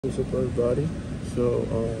What's up, everybody? So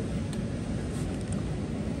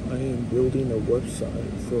I am building a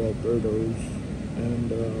website for Alberto's,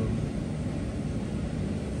 and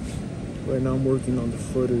right now I'm working on the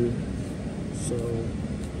footer. So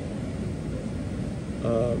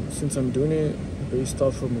since I'm doing it based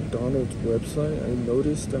off of McDonald's website, I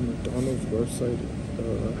noticed that McDonald's website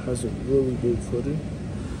has a really big footer.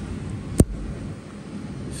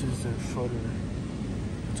 This is their footer.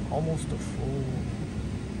 It's almost a full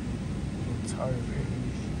entire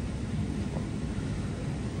page.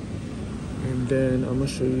 And then I'm gonna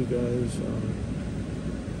show you guys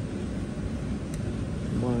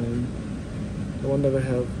mine, the one that I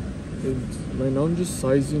have. Right now I'm just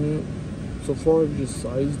sizing it. So far I've just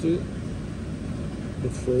sized it, the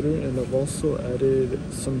footer, and I've also added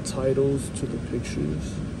some titles to the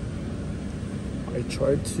pictures. I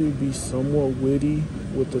tried to be somewhat witty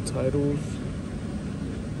with the titles.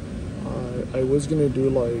 I was gonna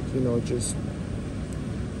do just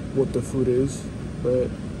what the food is, but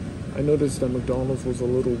I noticed that McDonald's was a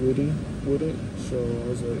little witty with it, so I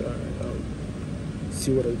was like, alright, I'll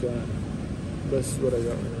see what I got. That's what I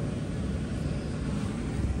got right now.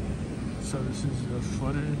 So this is the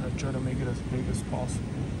footer. I try to make it as big as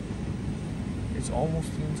possible. It's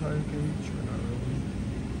almost the entire page, but not really.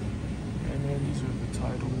 And then these are the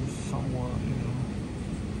titles, somewhat,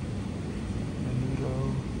 menudo.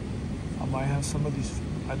 I might have some of these.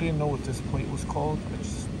 I didn't know what this plate was called. I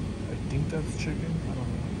think that's chicken. I don't know.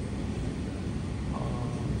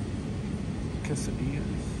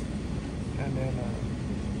 Quesadillas. And then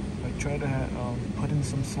I try to put in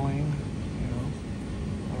some slang. I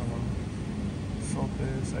don't know.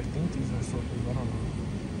 Sopes. I think these are sopes. I don't know.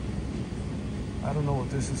 I don't know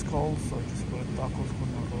what this is called, so I just put tacos con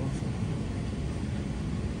arroz.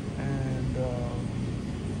 And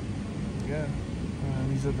yeah.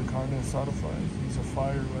 And these are the carne asada fries. These are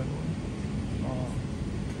fire, by the way.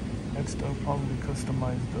 Next, I'll probably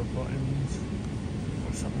customize the buttons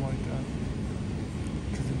or something like that.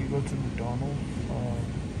 Because if you go to McDonald's,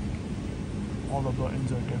 all the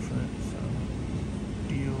buttons are different. So,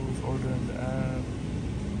 deals, order in the app,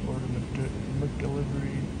 order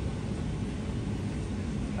McDelivery,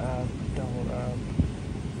 app, download app,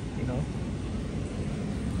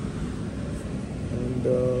 And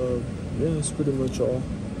yeah, that's pretty much all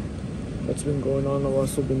that's been going on. I've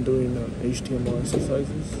also been doing HTML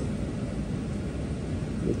exercises,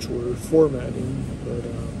 which were formatting, but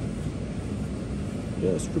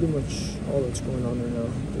yeah, it's pretty much all that's going on right now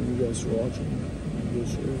that you guys are watching. You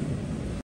guys are